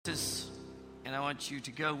and I want you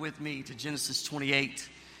to go with me to Genesis 28,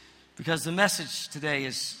 because the message today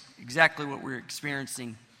is exactly what we're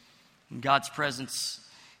experiencing in God's presence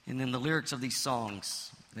and in the lyrics of these songs,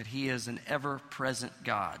 that He is an ever-present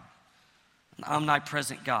God, an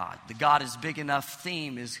omnipresent God. The God is big enough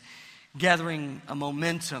theme is gathering a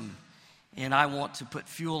momentum, and I want to put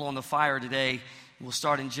fuel on the fire today. We'll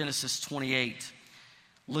start in Genesis 28,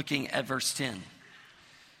 looking at verse 10.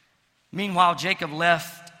 Meanwhile, Jacob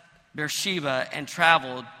left Beersheba and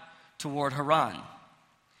traveled toward Haran.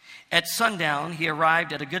 At sundown, he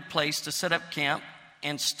arrived at a good place to set up camp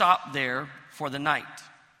and stopped there for the night.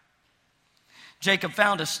 Jacob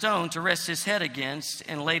found a stone to rest his head against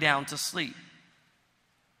and lay down to sleep.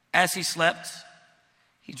 As he slept,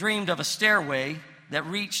 he dreamed of a stairway that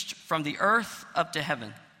reached from the earth up to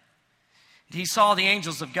heaven. He saw the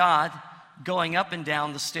angels of God going up and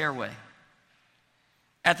down the stairway.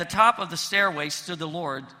 At the top of the stairway stood the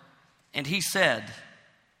Lord, and He said,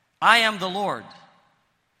 "I am the Lord,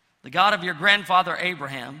 the God of your grandfather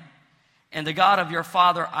Abraham, and the God of your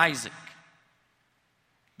father Isaac.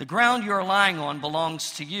 The ground you are lying on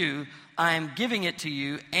belongs to you. I am giving it to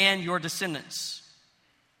you and your descendants.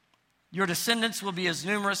 Your descendants will be as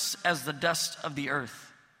numerous as the dust of the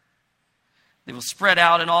earth. They will spread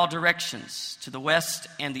out in all directions, to the west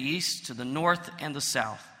and the east, to the north and the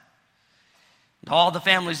south. And all the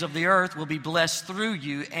families of the earth will be blessed through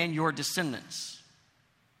you and your descendants.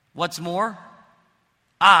 What's more,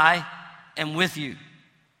 I am with you,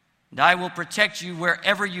 and I will protect you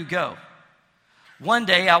wherever you go. One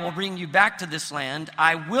day I will bring you back to this land.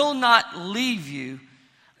 I will not leave you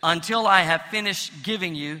until I have finished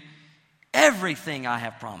giving you everything I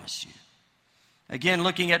have promised you." Again,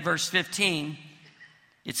 looking at verse 15,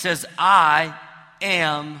 it says, "I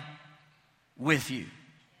am with you."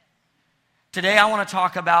 Today I want to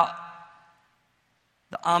talk about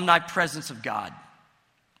the omnipresence of God.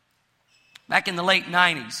 Back in the late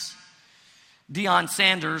 90s, Deion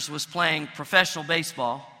Sanders was playing professional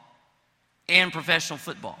baseball and professional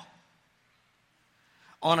football.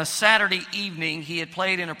 On a Saturday evening, he had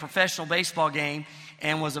played in a professional baseball game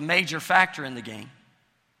and was a major factor in the game.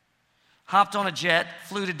 Hopped on a jet,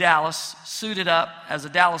 flew to Dallas, suited up as a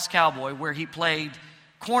Dallas Cowboy, where he played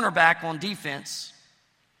cornerback on defense,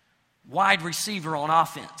 wide receiver on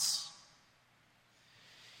offense.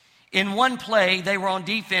 In one play, they were on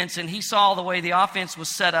defense, and he saw the way the offense was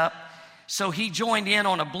set up, so he joined in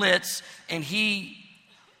on a blitz, and he,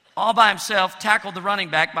 all by himself, tackled the running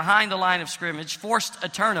back behind the line of scrimmage, forced a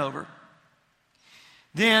turnover.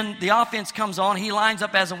 Then the offense comes on, he lines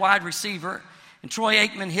up as a wide receiver, and Troy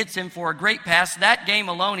Aikman hits him for a great pass. That game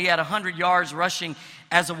alone, he had 100 yards rushing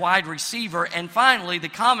as a wide receiver. And finally, the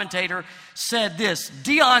commentator said this: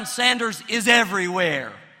 "Deion Sanders is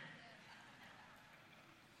everywhere."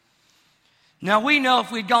 Now, we know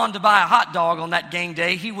if we'd gone to buy a hot dog on that game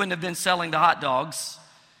day, he wouldn't have been selling the hot dogs.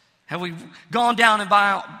 Had we gone down and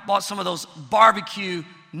bought some of those barbecue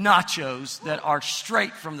nachos that are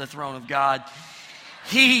straight from the throne of God,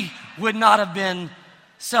 he would not have been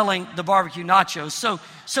selling the barbecue nachos.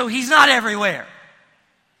 So he's not everywhere.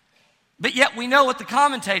 But yet we know what the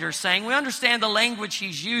commentator is saying. We understand the language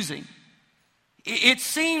he's using. It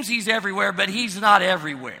seems he's everywhere, but he's not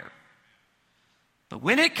everywhere. But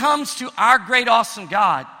when it comes to our great, awesome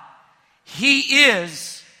God, He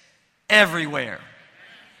is everywhere.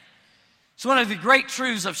 It's one of the great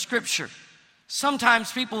truths of Scripture.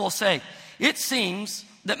 Sometimes people will say, "It seems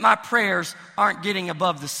that my prayers aren't getting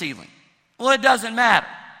above the ceiling." Well, it doesn't matter,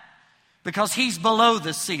 because He's below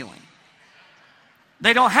the ceiling.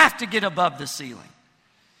 They don't have to get above the ceiling.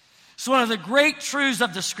 It's one of the great truths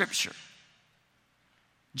of the Scripture.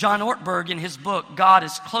 John Ortberg, in his book, God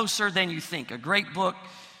is Closer Than You Think, a great book.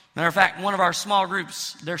 Matter of fact, one of our small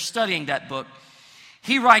groups, they're studying that book.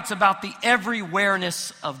 He writes about the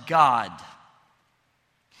everywhereness of God.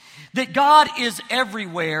 That God is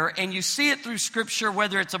everywhere, and you see it through Scripture,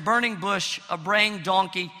 whether it's a burning bush, a braying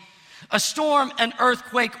donkey, a storm, an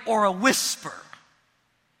earthquake, or a whisper.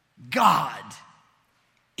 God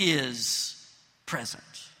is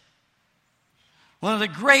present. One of the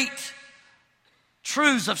great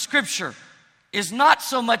truths of Scripture is not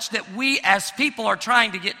so much that we as people are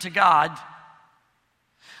trying to get to God,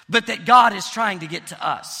 but that God is trying to get to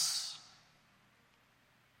us.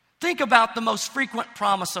 Think about the most frequent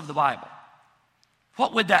promise of the Bible.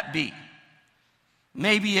 What would that be?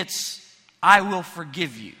 Maybe it's, "I will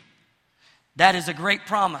forgive you." That is a great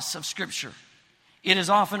promise of Scripture. It is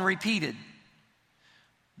often repeated.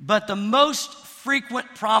 But the most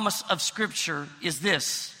frequent promise of Scripture is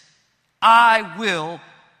this: "I will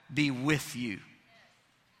be with you."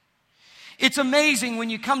 It's amazing when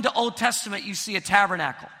you come to Old Testament, you see a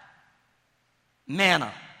tabernacle,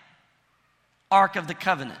 manna, Ark of the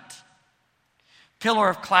Covenant, pillar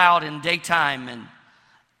of cloud in daytime, and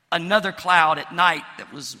another cloud at night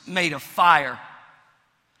that was made of fire.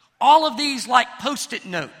 All of these like Post-it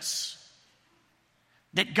notes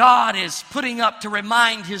that God is putting up to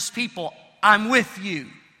remind his people, I'm with you.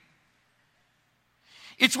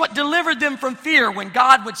 It's what delivered them from fear when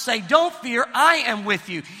God would say, don't fear, I am with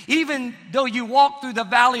you. Even though you walk through the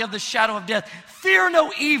valley of the shadow of death, fear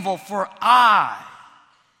no evil, for I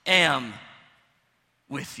am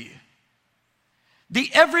with you. The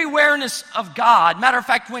everywhereness of God. Matter of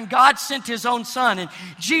fact, when God sent his own son and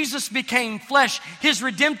Jesus became flesh, his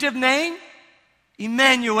redemptive name,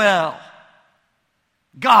 Emmanuel,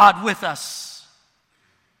 God with us.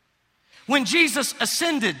 When Jesus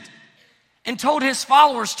ascended and told his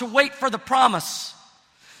followers to wait for the promise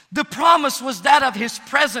was that of his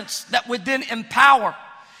presence that would then empower,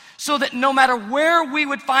 so that no matter where we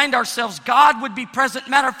would find ourselves, God would be present.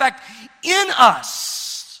 Matter of fact, in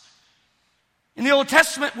us. In the Old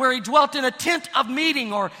Testament, where he dwelt in a tent of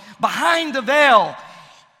meeting or behind the veil,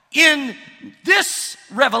 in this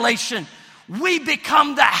revelation, we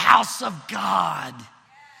become the house of God.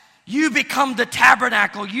 You become the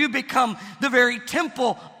tabernacle. You become the very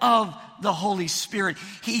temple of the Holy Spirit.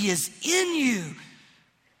 He is in you.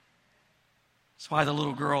 That's why the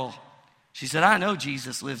little girl, she said, I know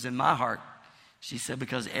Jesus lives in my heart. She said,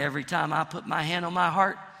 because every time I put my hand on my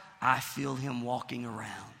heart, I feel him walking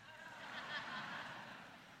around.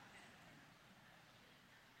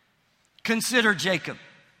 Consider Jacob.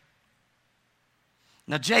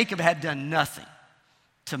 Now, Jacob had done nothing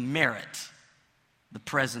to merit the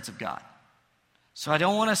presence of God. So I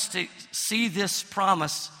don't want us to see this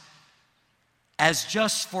promise as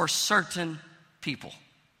just for certain people.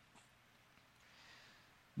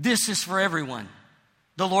 This is for everyone.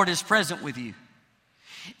 The Lord is present with you.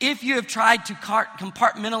 If you have tried to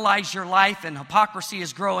compartmentalize your life and hypocrisy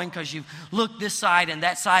is growing because you've looked this side and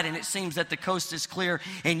that side and it seems that the coast is clear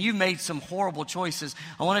and you made some horrible choices,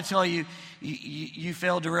 I want to tell you, you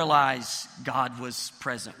failed to realize God was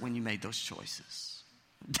present when you made those choices.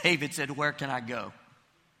 David said, where can I go?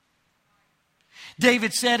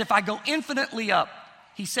 David said, if I go infinitely up,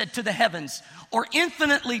 he said, to the heavens, or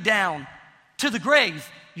infinitely down to the grave,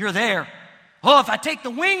 you're there. Oh, if I take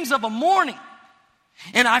the wings of a morning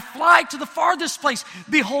and I fly to the farthest place,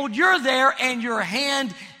 behold, you're there and your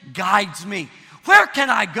hand guides me. Where can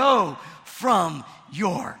I go from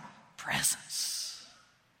your presence?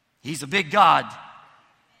 He's a big God.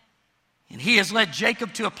 And he has led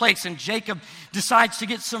Jacob to a place, and Jacob decides to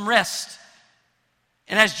get some rest.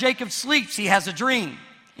 And as Jacob sleeps, he has a dream.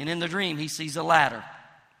 And in the dream, he sees a ladder.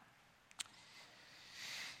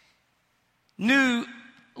 New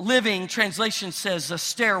Living Translation says a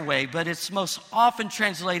stairway, but it's most often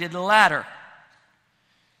translated a ladder.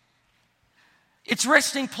 Its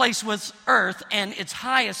resting place was earth, and its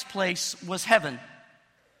highest place was heaven.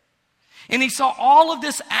 And he saw all of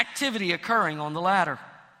this activity occurring on the ladder.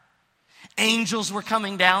 Angels were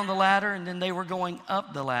coming down the ladder, and then they were going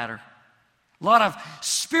up the ladder. A lot of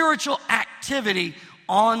spiritual activity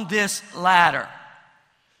on this ladder.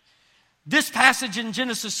 This passage in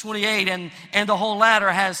Genesis 28 and the whole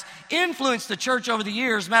ladder has influenced the church over the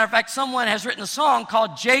years. Matter of fact, someone has written a song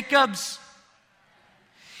called Jacob's.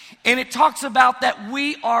 And it talks about that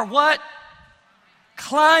we are what?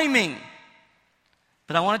 Climbing.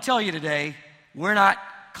 But I want to tell you today, we're not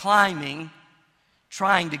climbing,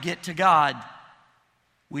 trying to get to God.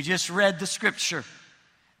 We just read the scripture.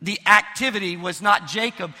 The activity was not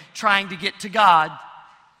Jacob trying to get to God.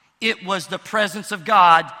 It was the presence of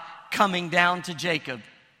God coming down to Jacob.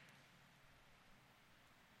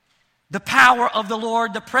 The power of the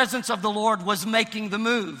Lord, the presence of the Lord was making the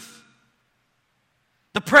move.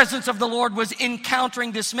 The presence of the Lord was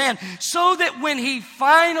encountering this man, so that when he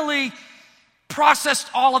finally processed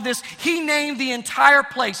all of this, he named the entire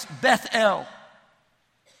place Bethel,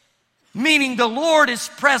 meaning the Lord is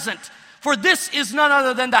present. For this is none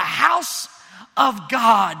other than the house of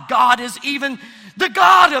God. God is even the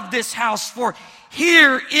God of this house, for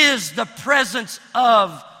here is the presence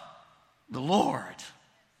of the Lord.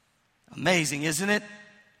 Amazing, isn't it?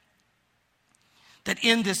 That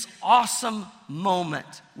in this awesome moment,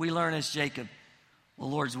 we learn as Jacob, the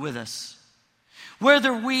Lord's with us.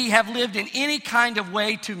 Whether we have lived in any kind of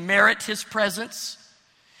way to merit his presence,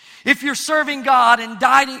 if you're serving God and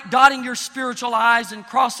dotting your spiritual I's and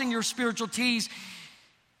crossing your spiritual T's,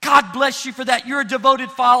 God bless you for that. You're a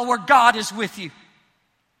devoted follower. God is with you.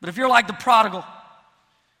 But if you're like the prodigal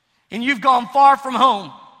and you've gone far from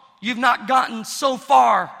home, you've not gotten so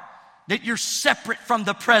far that you're separate from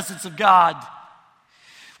the presence of God.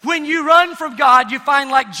 When you run from God, you find,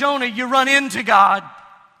 like Jonah, you run into God.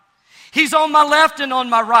 He's on my left and on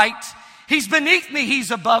my right. He's beneath me,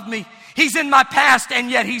 He's above me. He's in my past,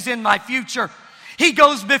 and yet He's in my future. He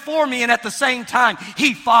goes before me, and at the same time,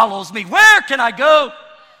 He follows me. Where can I go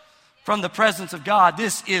from the presence of God?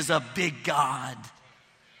 This is a big God.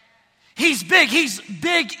 He's big. He's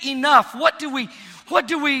big enough. What do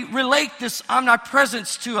we relate this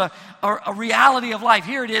omnipresence to a reality of life?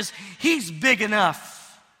 Here it is. He's big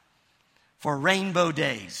enough for rainbow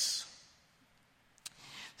days.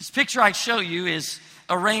 This picture I show you is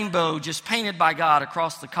a rainbow just painted by God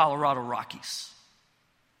across the Colorado Rockies.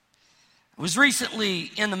 I was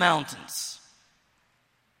recently in the mountains.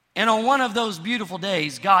 And on one of those beautiful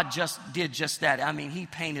days, God just did just that. I mean, He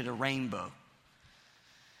painted a rainbow.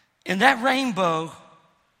 And that rainbow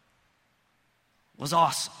was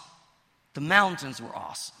awesome. The mountains were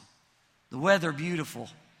awesome. The weather beautiful.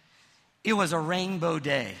 It was a rainbow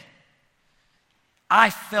day. I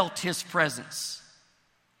felt His presence.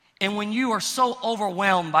 And when you are so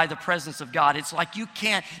overwhelmed by the presence of God, it's like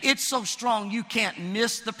it's so strong you can't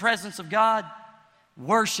miss the presence of God.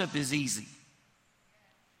 Worship is easy.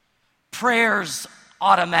 Prayer's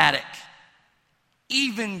automatic.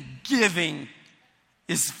 Even giving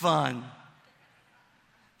is fun.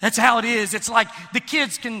 That's how it is. It's like the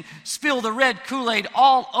kids can spill the red Kool-Aid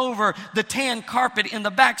all over the tan carpet in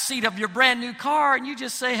the back seat of your brand new car, and you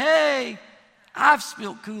just say, hey, I've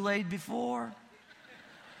spilled Kool-Aid before.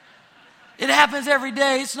 It happens every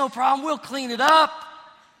day. It's no problem. We'll clean it up.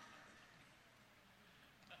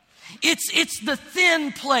 It's the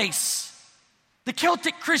thin place. The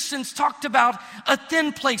Celtic Christians talked about a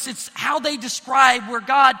thin place. It's how they describe where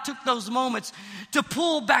God took those moments to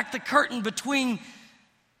pull back the curtain between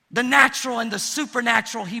the natural and the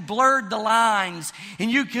supernatural. He blurred the lines, and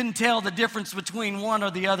you couldn't tell the difference between one or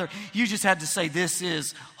the other. You just had to say, this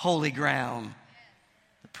is holy ground.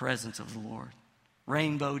 The presence of the Lord.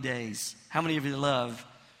 Rainbow days. How many of you love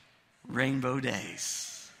rainbow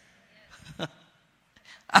days?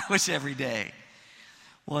 I wish every day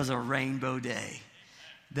was a rainbow day.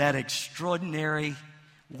 That extraordinary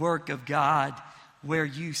work of God where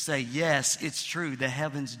you say, yes, it's true. The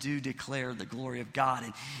heavens do declare the glory of God.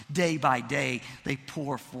 And day by day, they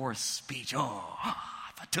pour forth speech. Oh,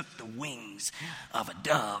 if I took the wings of a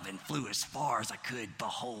dove and flew as far as I could,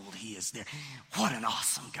 behold, He is there. What an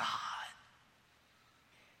awesome God.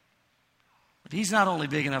 But He's not only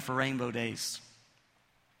big enough for rainbow days.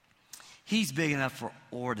 He's big enough for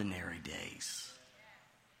ordinary days.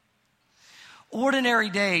 Ordinary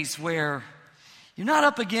days where you're not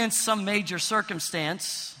up against some major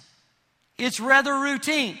circumstance. It's rather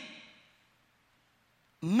routine.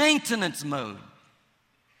 Maintenance mode.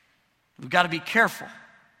 We've got to be careful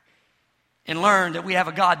and learn that we have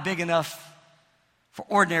a God big enough for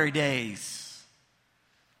ordinary days.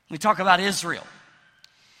 We talk about Israel.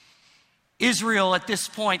 Israel at this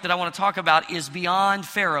point that I want to talk about is beyond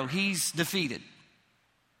Pharaoh. He's defeated.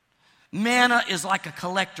 Manna is like a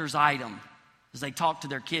collector's item as they talk to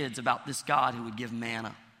their kids about this God who would give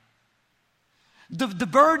manna. The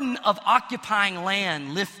burden of occupying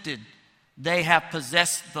land lifted. They have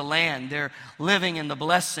possessed the land. They're living in the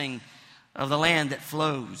blessing of the land that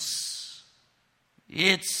flows.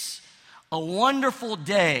 It's a wonderful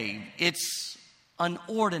day. It's an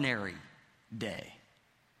ordinary day.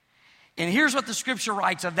 And here's what the scripture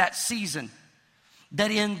writes of that season.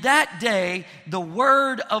 That in that day, the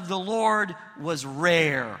word of the Lord was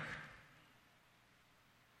rare.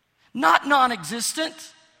 Not non-existent.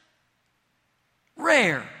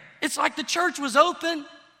 Rare. It's like the church was open,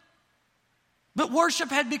 but worship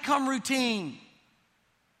had become routine.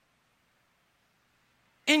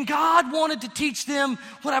 And God wanted to teach them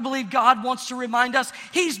what I believe God wants to remind us.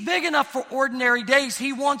 He's big enough for ordinary days.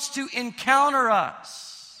 He wants to encounter us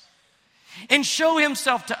and show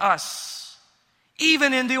Himself to us,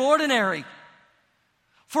 even in the ordinary.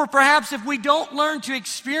 For perhaps if we don't learn to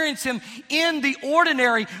experience Him in the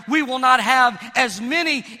ordinary, we will not have as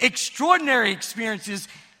many extraordinary experiences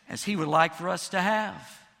as He would like for us to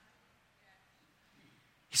have.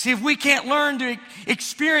 You see, if we can't learn to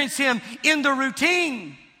experience Him in the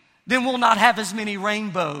routine, then we'll not have as many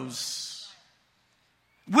rainbows.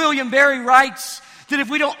 William Barry writes that if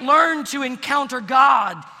we don't learn to encounter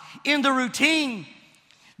God in the routine,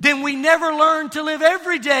 then we never learn to live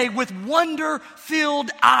every day with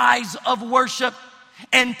wonder-filled eyes of worship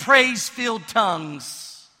and praise-filled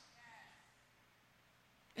tongues.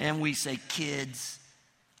 And we say, kids,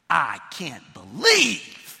 I can't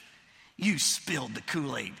believe you spilled the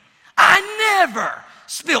Kool-Aid. I never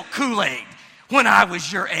spilled Kool-Aid. when I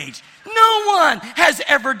was your age. No one has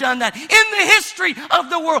ever done that in the history of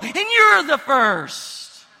the world, and you're the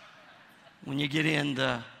first. When you get in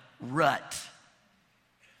the rut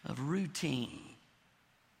of routine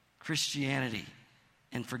Christianity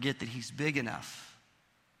and forget that he's big enough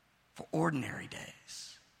for ordinary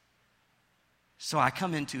days. So I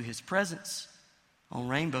come into his presence on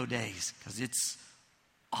rainbow days because it's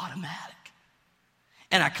automatic.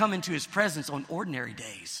 And I come into his presence on ordinary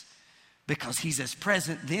days because he's as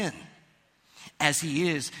present then as he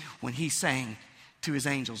is when he's saying to his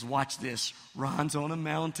angels, watch this, Ron's on a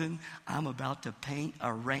mountain. I'm about to paint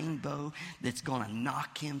a rainbow that's going to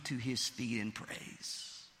knock him to his feet in praise.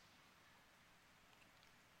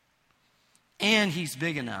 And he's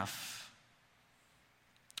big enough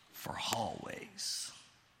for hallways.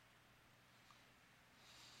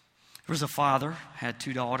 There was a father, had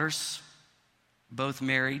 2 daughters, both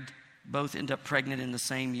married, both end up pregnant in the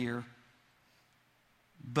same year,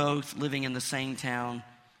 both living in the same town,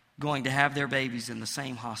 going to have their babies in the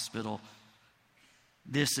same hospital.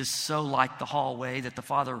 This is so like the hallway that the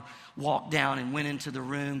father walked down and went into the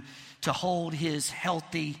room to hold his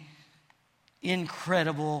healthy,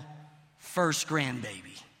 incredible first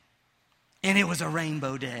grandbaby. And it was a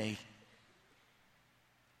rainbow day.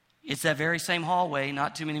 It's that very same hallway,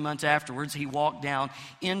 not too many months afterwards, he walked down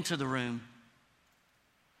into the room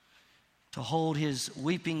to hold his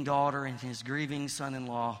weeping daughter and his grieving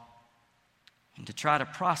son-in-law and to try to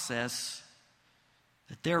process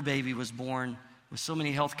that their baby was born with so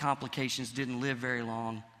many health complications, didn't live very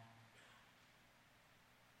long.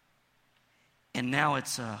 And now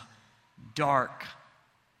it's a dark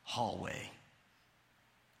hallway.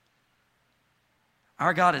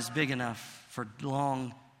 Our God is big enough for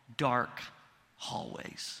long, dark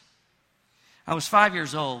hallways. I was 5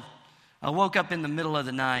 years old. I woke up in the middle of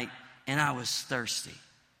the night and I was thirsty.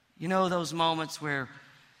 You know those moments where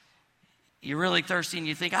you're really thirsty and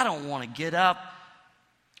you think, I don't want to get up.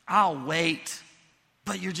 I'll wait.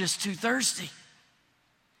 But you're just too thirsty.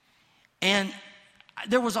 And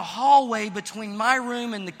there was a hallway between my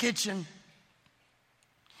room and the kitchen.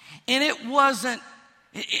 And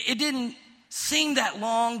it didn't seem that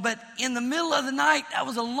long, but in the middle of the night, that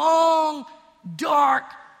was a long, dark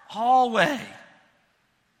hallway.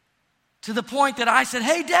 To the point that I said,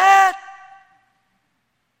 hey, Dad.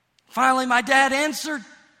 Finally, my dad answered.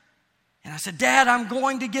 And I said, Dad, I'm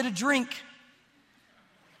going to get a drink.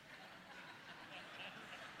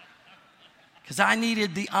 Because I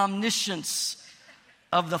needed the omniscience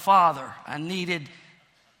of the Father. I needed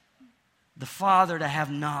the Father to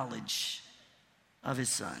have knowledge of his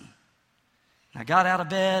Son. And I got out of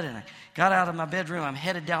bed and I got out of my bedroom. I'm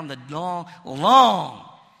headed down the long, long,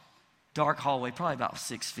 dark hallway, probably about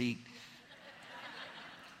 6 feet.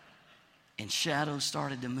 And shadows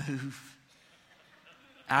started to move.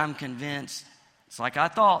 I'm convinced, it's like I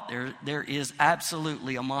thought, there is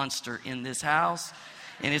absolutely a monster in this house,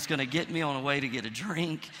 and it's going to get me on a way to get a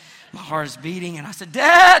drink. My heart is beating, and I said,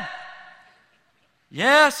 Dad,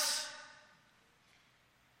 yes,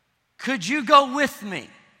 could you go with me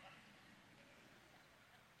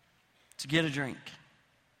to get a drink?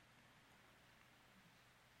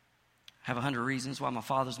 I have 100 reasons why my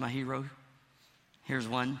father's my hero. Here's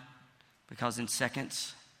one. Because in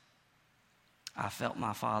seconds, I felt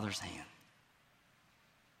my Father's hand.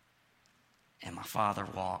 And my Father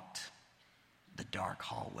walked the dark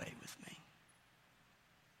hallway with me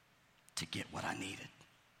to get what I needed.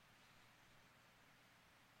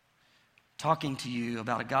 Talking to you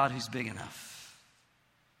about a God who's big enough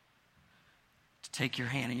to take your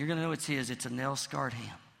hand. And you're going to know it's his. It's a nail-scarred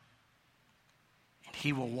hand. And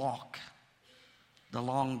he will walk the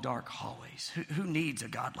long, dark hallways. Who needs a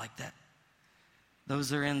God like that? Those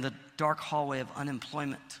that are in the dark hallway of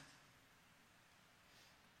unemployment,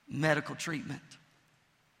 medical treatment,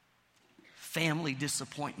 family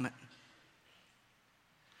disappointment.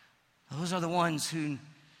 Those are the ones who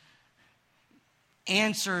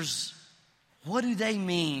answers, what do they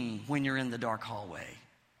mean when you're in the dark hallway?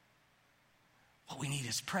 What we need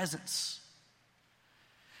is presence.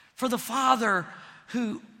 For the father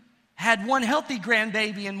who had one healthy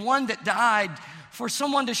grandbaby and one that died, for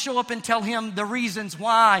someone to show up and tell him the reasons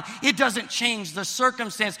why, it doesn't change the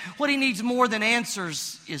circumstance. What he needs more than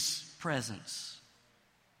answers is presence.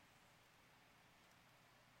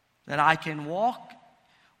 That I can walk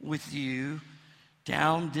with you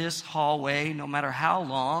down this hallway, no matter how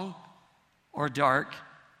long or dark,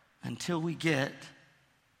 until we get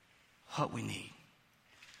what we need.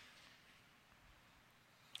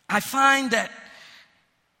 I find that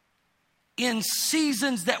in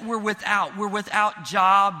seasons that we're without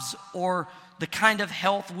jobs or the kind of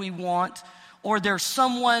health we want, or there's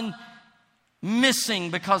someone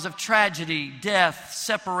missing because of tragedy, death,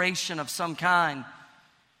 separation of some kind,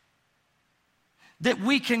 that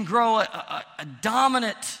we can grow a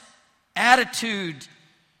dominant attitude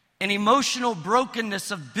and emotional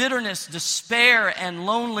brokenness of bitterness, despair, and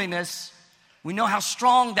loneliness. We know how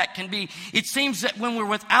strong that can be. It seems that when we're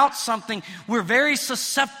without something, we're very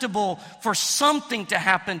susceptible for something to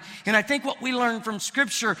happen. And I think what we learn from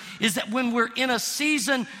Scripture is that when we're in a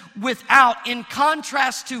season without, in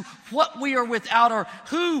contrast to what we are without or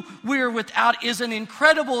who we are without, is an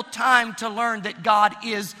incredible time to learn that God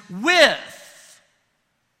is with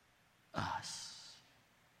us.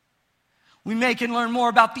 We can learn more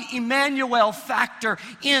about the Emmanuel factor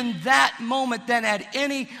in that moment than at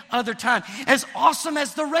any other time. As awesome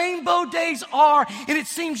as the rainbow days are, and it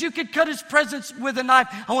seems you could cut his presence with a knife,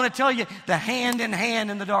 I want to tell you, the hand in hand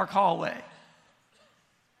in the dark hallway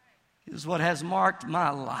is what has marked my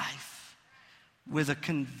life with a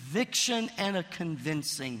conviction and a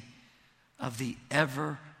convincing of the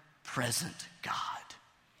ever-present God.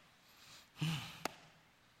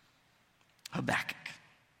 Habakkuk.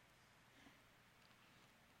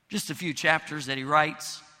 Just a few chapters that he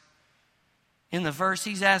writes. In the verse,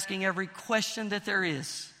 he's asking every question that there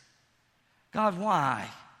is. God, why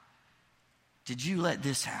did you let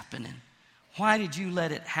this happen? And why did you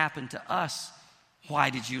let it happen to us? Why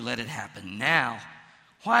did you let it happen now?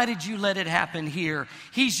 Why did you let it happen here?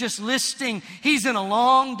 He's just listing, he's in a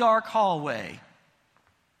long, dark hallway.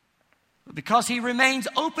 But because he remains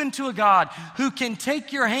open to a God who can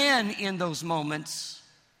take your hand in those moments,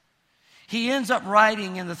 he ends up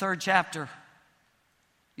writing in the 3rd chapter,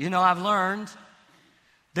 you know, I've learned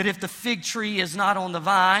that if the fig tree is not on the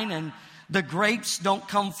vine and the grapes don't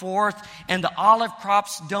come forth and the olive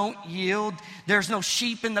crops don't yield, there's no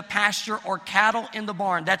sheep in the pasture or cattle in the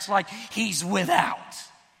barn. That's like he's without.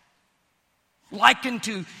 Likened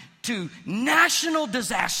to national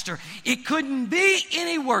disaster. It couldn't be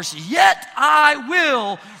any worse. Yet I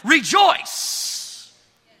will rejoice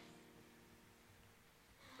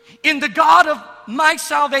in the God of my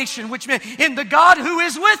salvation, which meant in the God who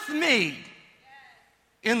is with me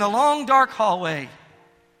in the long dark hallway.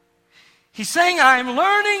 He's saying, I'm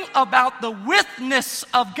learning about the witness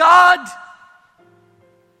of God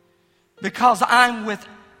because I'm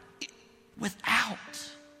without.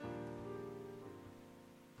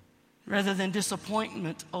 Rather than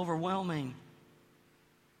disappointment overwhelming,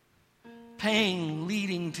 pain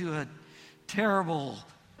leading to a terrible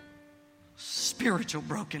spiritual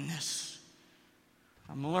brokenness.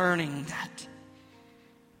 I'm learning that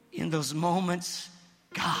in those moments,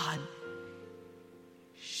 God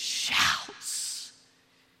shouts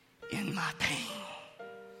in my pain.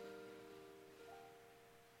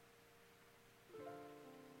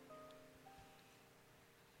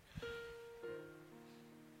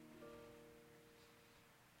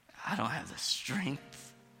 I don't have the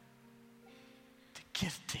strength to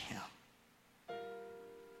give to him.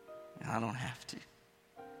 I don't have to.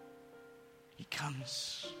 He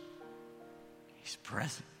comes. He's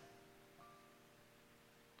present.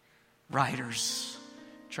 Writers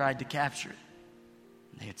tried to capture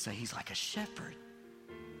it. They'd say he's like a shepherd,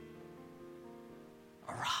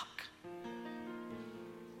 a rock,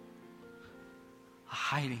 a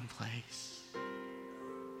hiding place.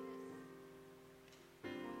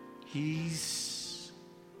 He's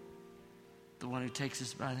the one who takes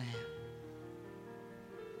us by the hand.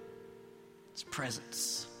 His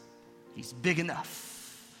presence. He's big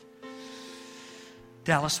enough.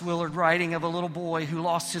 Dallas Willard writing of a little boy who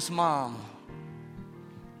lost his mom.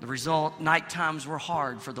 The result, night times were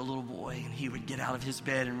hard for the little boy, and he would get out of his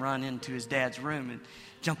bed and run into his dad's room and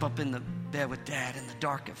jump up in the bed with Dad in the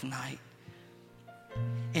dark of night.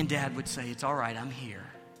 And Dad would say, it's all right, I'm here.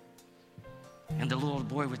 And the little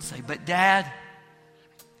boy would say, but Dad,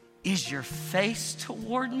 is your face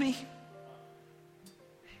toward me?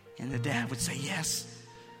 And the dad would say, yes,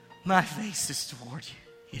 my face is toward you.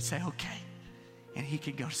 He'd say, okay. And he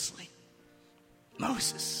could go to sleep.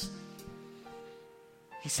 Moses,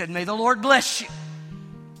 he said, may the Lord bless you.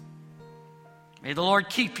 May the Lord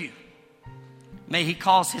keep you. May he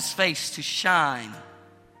cause his face to shine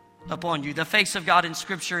upon you. The face of God in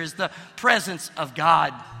Scripture is the presence of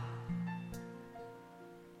God.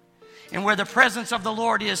 And where the presence of the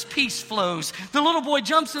Lord is, peace flows. The little boy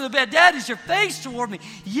jumps in the bed. Dad, is your face toward me?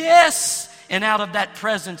 Yes. And out of that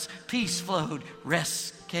presence, peace flowed.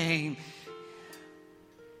 Rest came.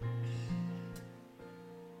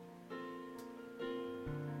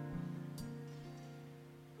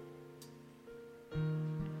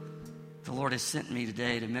 The Lord has sent me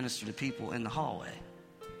today to minister to people in the hallway.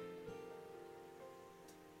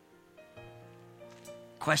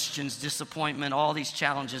 questions, disappointment, all these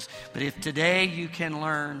challenges. But if today you can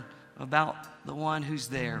learn about the one who's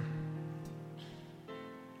there,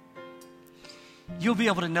 you'll be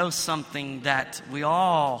able to know something that we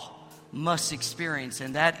all must experience,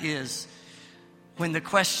 and that is when the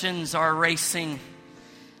questions are racing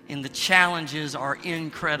and the challenges are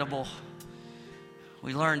incredible,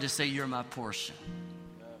 we learn to say, you're my portion.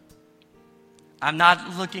 I'm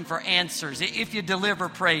not looking for answers. If you deliver,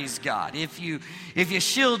 praise God. If you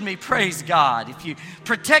shield me, praise God. If you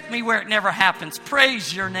protect me where it never happens,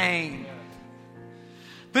 praise your name.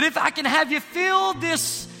 But if I can have you feel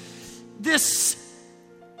this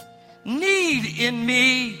need in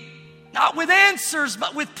me, not with answers,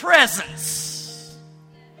 but with presence,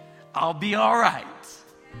 I'll be all right.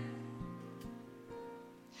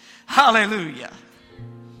 Hallelujah.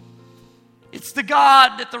 It's the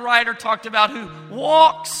God that the writer talked about who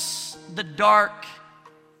walks the dark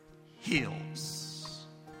hills.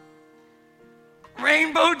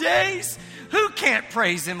 Rainbow days, who can't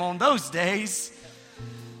praise him on those days?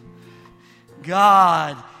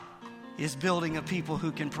 God is building a people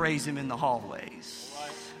who can praise him in the hallways.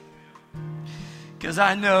 Because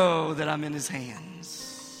I know that I'm in his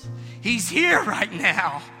hands. He's here right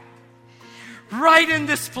now. Right in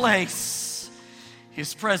this place.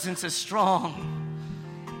 His presence is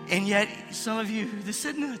strong. And yet, some of you, this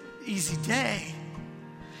isn't an easy day.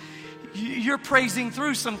 You're praising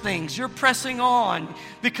through some things. You're pressing on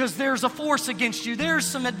because there's a force against you. There's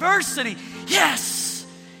some adversity. Yes,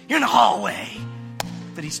 you're in the hallway.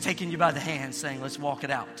 But he's taking you by the hand saying, let's walk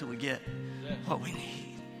it out till we get what we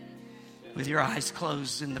need. With your eyes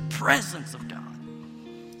closed in the presence of God.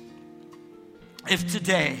 If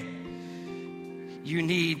today you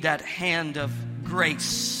need that hand of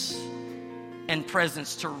grace and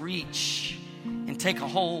presence to reach and take a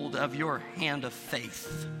hold of your hand of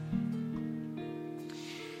faith,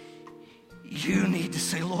 you need to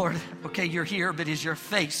say, Lord, okay, you're here, but is your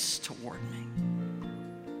face toward me?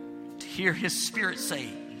 To hear his Spirit say,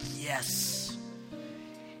 yes.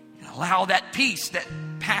 And allow that peace that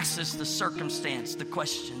passes the circumstance, the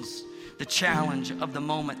questions, the challenge of the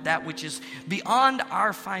moment, that which is beyond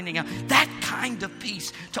our finding out, that kind of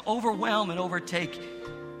peace to overwhelm and overtake,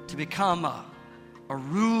 to become a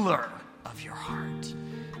ruler of your heart.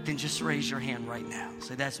 Then just raise your hand right now.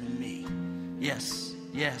 Say, that's me. Yes,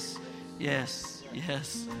 yes, yes,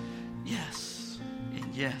 yes, yes,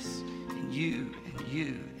 and yes, and you, and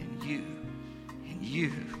you, and you, and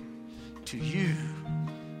you, to you,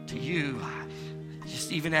 to you.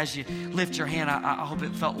 Just even as you lift your hand, I hope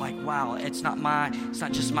it felt like, wow, it's not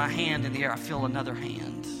just my hand in the air. I feel another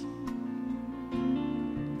hand.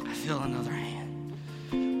 I feel another hand.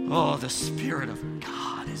 Oh, the Spirit of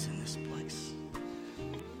God is in this place.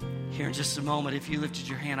 Here in just a moment, if you lifted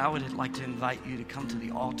your hand, I would like to invite you to come to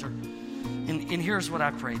the altar. And here's what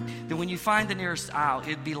I prayed. That when you find the nearest aisle,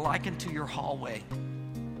 it'd be likened to your hallway.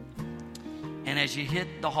 And as you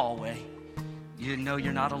hit the hallway, you know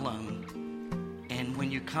you're not alone. And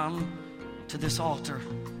when you come to this altar,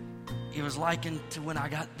 it was likened to when I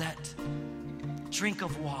got that drink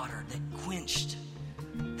of water that quenched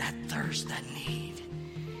that thirst, that need.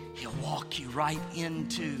 He'll walk you right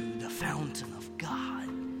into the fountain of God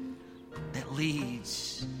that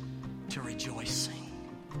leads to rejoicing.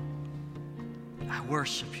 I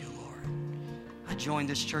worship you, Lord. I joined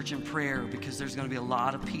this church in prayer because there's going to be a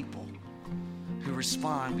lot of people who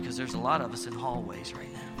respond, because there's a lot of us in hallways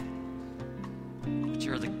right now. But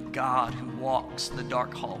you're the God who walks the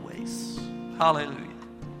dark hallways. Hallelujah.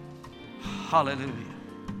 Hallelujah.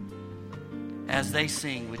 As they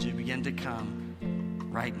sing, would you begin to come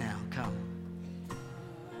right now? Come.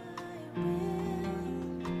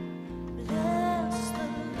 Bless the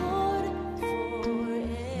Lord forever.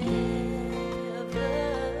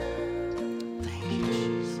 Thank you,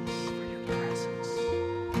 Jesus, for your presence.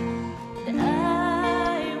 And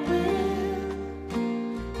I will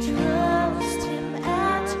trust him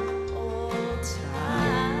at all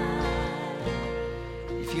times.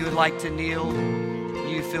 If you would like to kneel,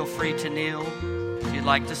 you feel free to kneel. If you'd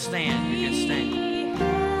like to stand, you can stand. He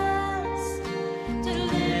has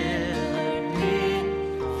delivered me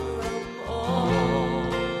from all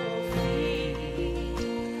fear.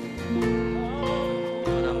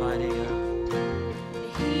 What a mighty God.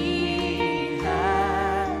 He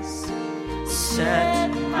has Set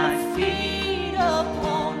my feet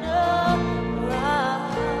upon a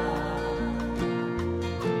rock.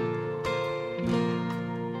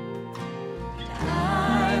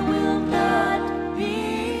 I will not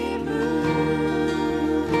be moved.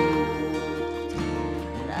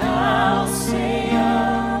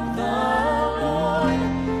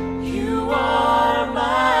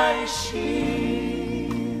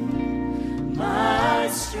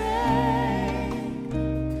 strength,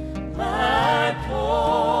 my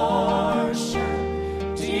portion,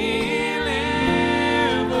 deliverer,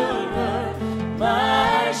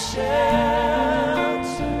 my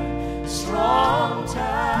shelter, strong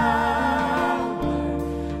tower,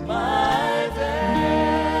 my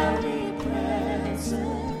very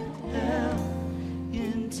present help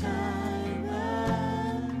in time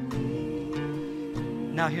of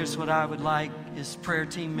need. Now here's what I would like is prayer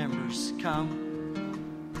team members come.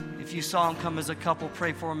 If you saw them come as a couple,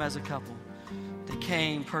 pray for them as a couple. They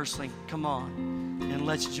came personally, come on. And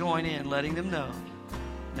let's join in letting them know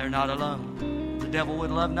they're not alone. The devil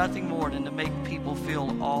would love nothing more than to make people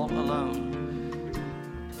feel all alone.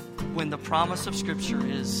 When the promise of Scripture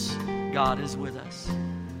is God is with us.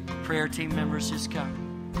 Prayer team members, just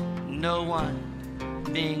come. No one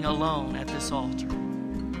being alone at this altar.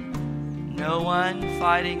 No one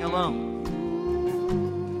fighting alone.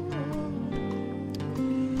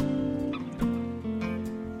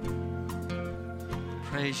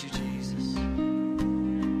 Praise you, Jesus.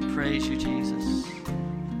 Praise you, Jesus.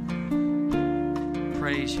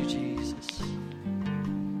 Praise you, Jesus.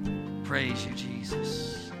 Praise you,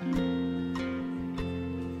 Jesus.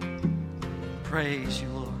 Praise you,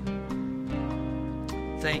 Lord.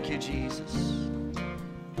 Thank you, Jesus.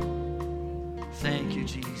 Thank you,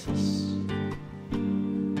 Jesus. I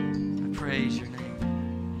praise your name.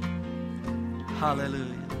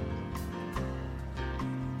 Hallelujah.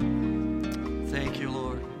 Thank you,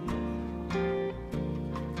 Lord.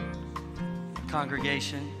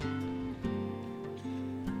 Congregation,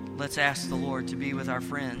 let's ask the Lord to be with our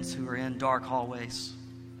friends who are in dark hallways.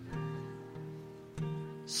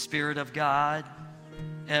 Spirit of God,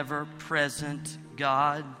 ever-present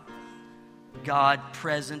God, God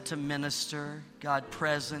present to minister, God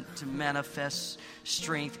present to manifest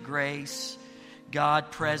strength, grace,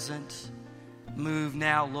 God present, move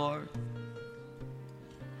now, Lord.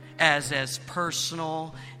 As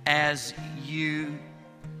personal as you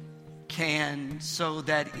can, so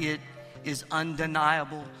that it is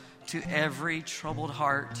undeniable to every troubled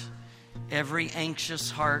heart, every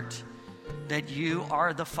anxious heart, that you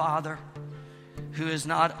are the Father who is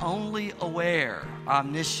not only aware,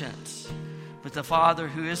 omniscient, but the Father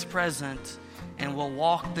who is present and will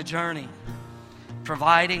walk the journey,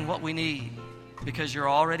 providing what we need, because you're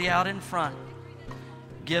already out in front.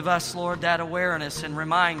 Give us, Lord, that awareness and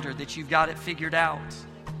reminder that you've got it figured out.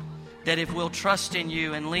 That if we'll trust in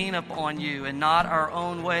you and lean upon you and not our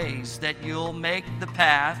own ways, that you'll make the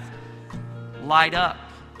path light up.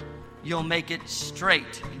 You'll make it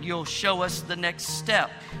straight. You'll show us the next step.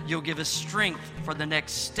 You'll give us strength for the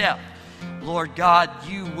next step. Lord God,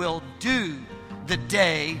 you will do the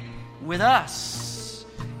day with us.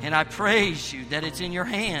 And I praise you that it's in your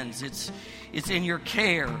hands. It's in your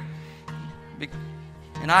care.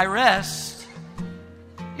 And I rest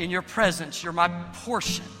in your presence. You're my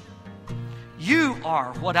portion. You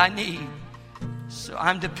are what I need. So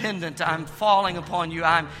I'm dependent. I'm falling upon you.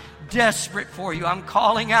 I'm desperate for you. I'm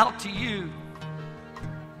calling out to you.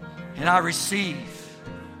 And I receive.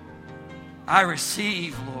 I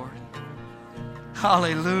receive, Lord.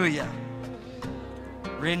 Hallelujah.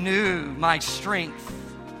 Renew my strength.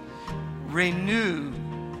 Renew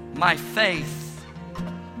my faith.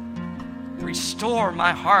 Restore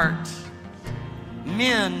my heart.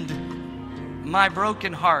 Mend my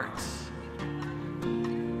broken heart.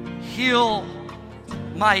 Heal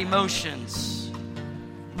my emotions.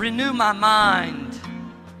 Renew my mind.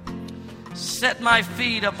 Set my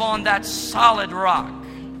feet upon that solid rock.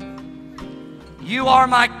 You are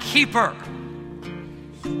my keeper.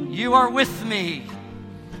 You are with me.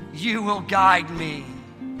 You will guide me.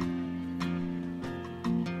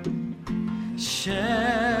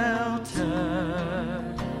 Shelter.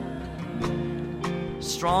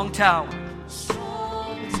 Strong tower.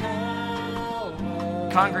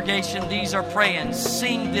 Congregation, these are praying.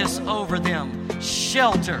 Sing this over them.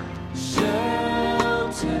 Shelter.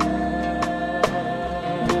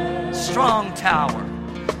 Strong tower.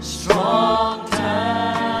 Strong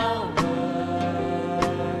tower.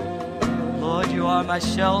 Lord, you are my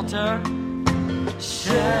shelter.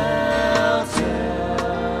 Shelter.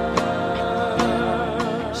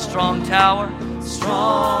 Strong tower.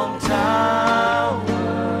 Strong tower.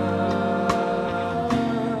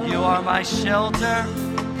 You are my shelter.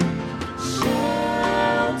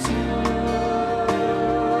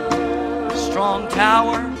 Strong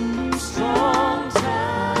tower.